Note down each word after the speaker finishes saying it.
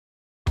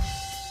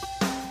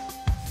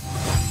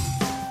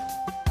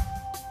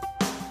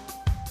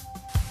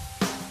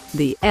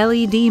The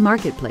LED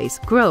marketplace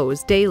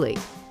grows daily.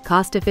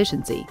 Cost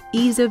efficiency,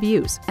 ease of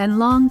use, and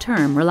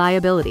long-term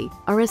reliability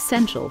are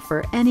essential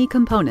for any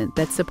component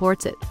that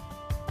supports it.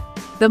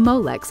 The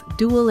Molex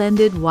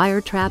dual-ended wire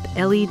trap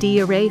LED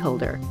array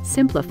holder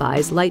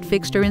simplifies light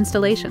fixture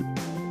installation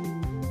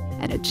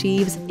and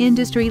achieves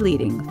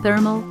industry-leading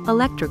thermal,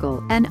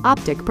 electrical, and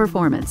optic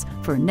performance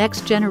for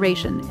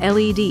next-generation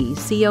LED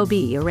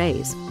COB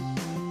arrays.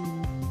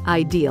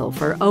 Ideal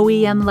for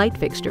OEM light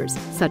fixtures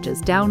such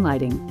as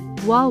downlighting,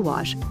 wall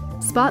wash,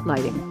 spot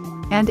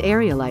lighting, and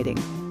area lighting.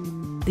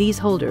 These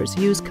holders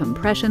use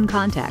compression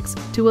contacts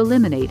to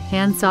eliminate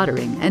hand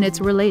soldering and its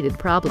related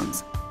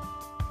problems.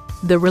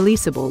 The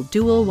releasable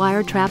dual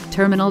wire trap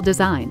terminal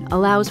design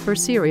allows for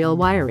serial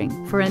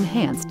wiring for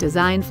enhanced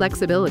design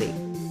flexibility,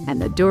 and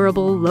the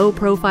durable,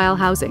 low-profile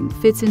housing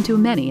fits into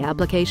many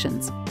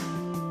applications.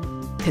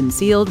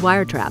 Concealed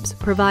wire traps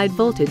provide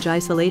voltage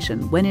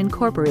isolation when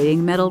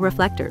incorporating metal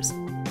reflectors.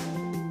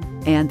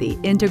 And the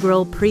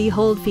integral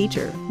pre-hold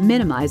feature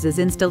minimizes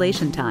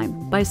installation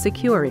time by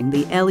securing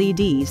the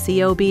LED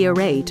COB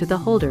array to the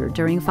holder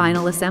during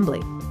final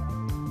assembly.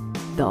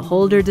 The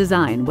holder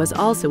design was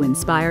also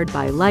inspired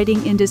by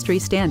lighting industry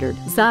standard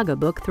Zaga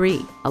Book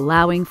 3,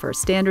 allowing for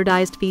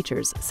standardized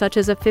features such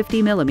as a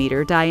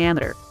 50mm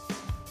diameter.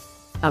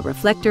 A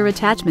reflector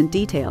attachment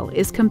detail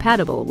is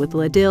compatible with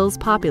Ladill's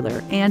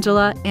popular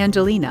Angela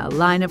Angelina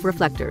line of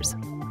reflectors.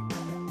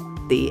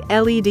 The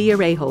LED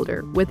array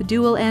holder with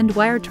dual-end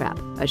wire trap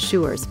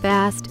assures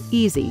fast,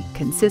 easy,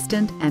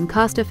 consistent, and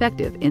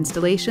cost-effective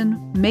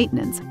installation,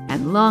 maintenance,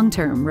 and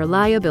long-term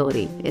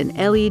reliability in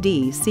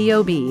LED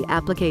COB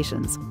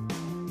applications.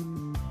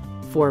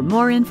 For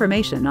more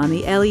information on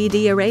the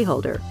LED array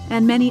holder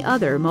and many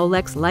other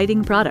Molex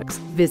lighting products,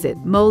 visit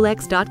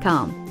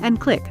molex.com and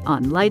click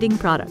on Lighting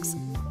Products.